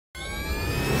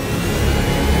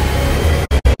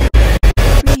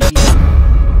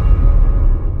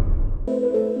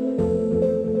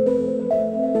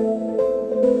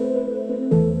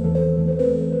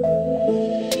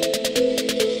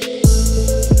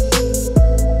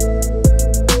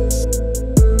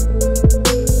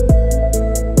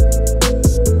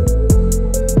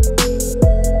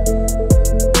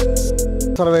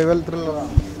Survival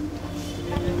ത്രില്ലറാണ്.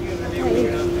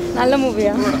 നല്ല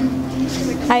മൂവിയാ.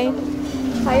 Hi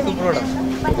hi.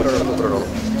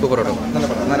 Super പടം.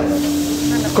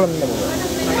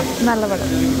 നല്ല പടം.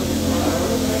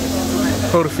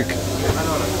 ഹോറിഫിക്.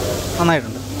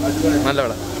 നന്നായിട്ടുണ്ട്. നല്ല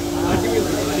പടം.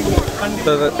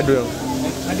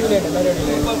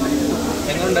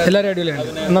 എല്ലാവരും അടിപൊളിയാണ്.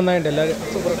 നന്നായിട്ടുണ്ട്. എല്ലാവരും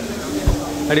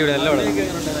അടിപൊളി. നല്ല പടം.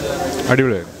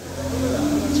 അടിപൊളിയായി.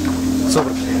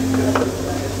 സൂപ്പർ.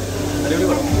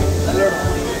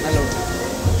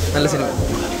 നല്ല സിനിമ.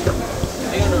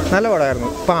 നല്ല പടമായിരുന്നു.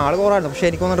 ഇപ്പം ആൾ കുറവായിരുന്നു, പക്ഷേ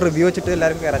എനിക്ക് തോന്നുന്നു റിവ്യൂ വെച്ചിട്ട്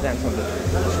എല്ലാവരും കയറാൻ ചാൻസ് ഉണ്ട്.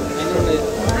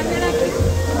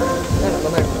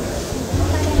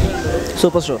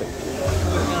 Super story.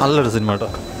 നല്ലൊരു സിനിമ കേട്ടോ.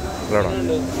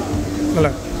 നല്ല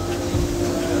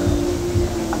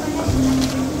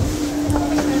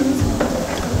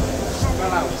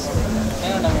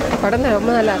പടം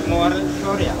നല്ല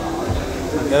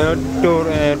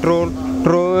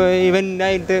ട്രൂ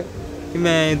ഇവൻ്റായിട്ട്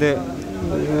ഇത്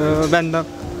ബന്ധം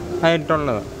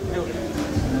ആയിട്ടുള്ളത്.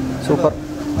 സൂപ്പർ.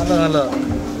 നല്ല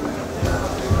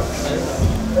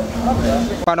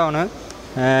പടമാണ്.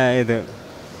 ഇത്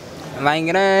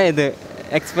ഭയങ്കര ഇത്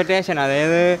എക്സ്പെക്റ്റേഷൻ,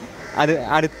 അതായത്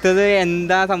അടുത്തത്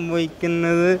എന്താ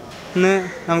സംഭവിക്കുന്നത് എന്ന്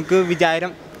നമുക്ക്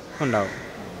വിചാരം ഉണ്ടാവും.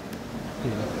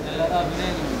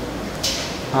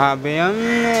 അഭയം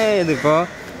ഇതിപ്പോൾ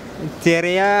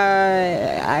ചെറിയ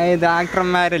ഇത്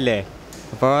ആക്ടർമാരല്ലേ,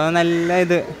 അപ്പോൾ നല്ല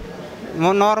ഇത്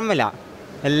നോർമലാണ്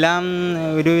എല്ലാം.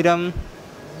 ഒരുവിധം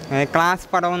ക്ലാസ്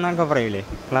പടം എന്നൊക്കെ പറയൂലേ,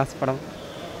 ക്ലാസ് പടം.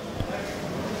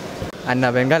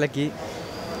 അന്നഭയം കലക്കി.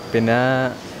 പിന്നെ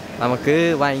നമുക്ക്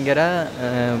ഭയങ്കര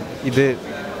ഇത്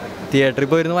തിയേറ്ററിൽ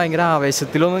പോയിരുന്ന് ഭയങ്കര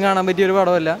ആവേശത്തിലൊന്നും കാണാൻ പറ്റിയൊരു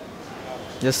പടമല്ല.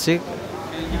 ജസ്റ്റ്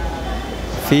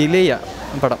ഫീൽ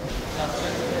ചെയ്യുക പടം.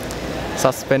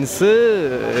 സസ്പെൻസ്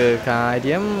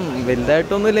കാര്യം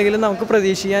വലുതായിട്ടൊന്നും ഇല്ലെങ്കിലും നമുക്ക്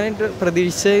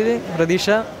പ്രതീക്ഷ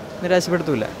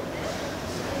നിരാശപ്പെടുത്തൂല.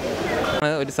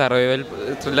 ഒരു സർവൈവൽ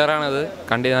ത്രില്ലറാണത്.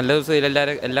 നല്ല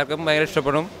എല്ലാവർക്കും ഭയങ്കര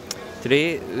ഇഷ്ടപ്പെടും. ഇത്തിരി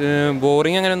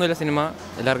ബോറിങ് അങ്ങനെയൊന്നുമില്ല സിനിമ.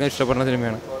 എല്ലാവർക്കും ഇഷ്ടപ്പെടുന്ന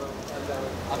സിനിമയാണ്.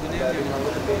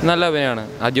 നല്ല അഭിനയമാണ്.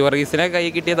 അജു വർഗീസിനെ കൈ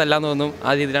കിട്ടിയതല്ലാന്ന് തോന്നും. ആ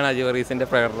രീതിയിലാണ് അജു വർഗീസിൻ്റെ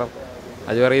പ്രകടനം.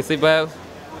 അജു വർഗീസ്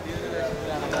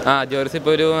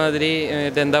ഇപ്പോൾ ഒരു മാതിരി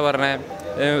എന്താ പറഞ്ഞത്,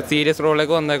 സീരിയസ്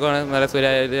റോളിലേക്ക് വന്നേക്കാണ്. നല്ല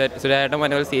സുരായേട്ടൻ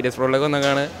പറഞ്ഞ പോലെ സീരിയസ് റോളിലേക്ക്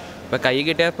വന്നേക്കാണ്. ഇപ്പോൾ കൈ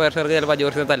കിട്ടിയ പ്രേക്ഷകർക്ക് ചിലപ്പോൾ അജു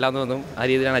വർഗീസിനെ തല്ലാന്ന് തോന്നും. ആ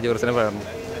രീതിയിലാണ് അജു വർഗീസിൻ്റെ പ്രകടനം.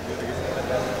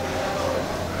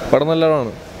 പടം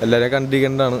നല്ലതാണ്. എല്ലാവരെയും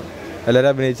കണ്ടിരിക്കേണ്ടതാണ്. എല്ലാവരും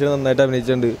നന്നായിട്ട്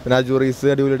അഭിനയിച്ചിട്ടുണ്ട്. പിന്നെ അജു വർഗീസ്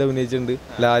അടിപൊളിയായിട്ട് അഭിനയിച്ചിട്ടുണ്ട്.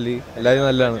 ലാല് എല്ലാവരും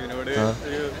നല്ലതാണ്.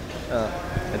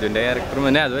 അജുവിൻ്റെ ക്യാരക്ടറും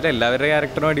പിന്നെ അതുപോലെ എല്ലാവരുടെ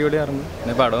ക്യാരക്ടറും അടിപൊളിയായിരുന്നു.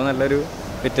 പിന്നെ പടവും നല്ലൊരു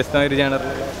വ്യത്യസ്തമായൊരു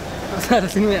ജാനറിൽ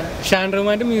സിനിമയാണ്. ഷാൻ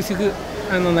റഹ്മാൻ്റെ മ്യൂസിക്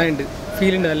നന്നായിട്ടുണ്ട്.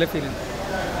 ഫീലുണ്ട്, നല്ല ഫീലുണ്ട്.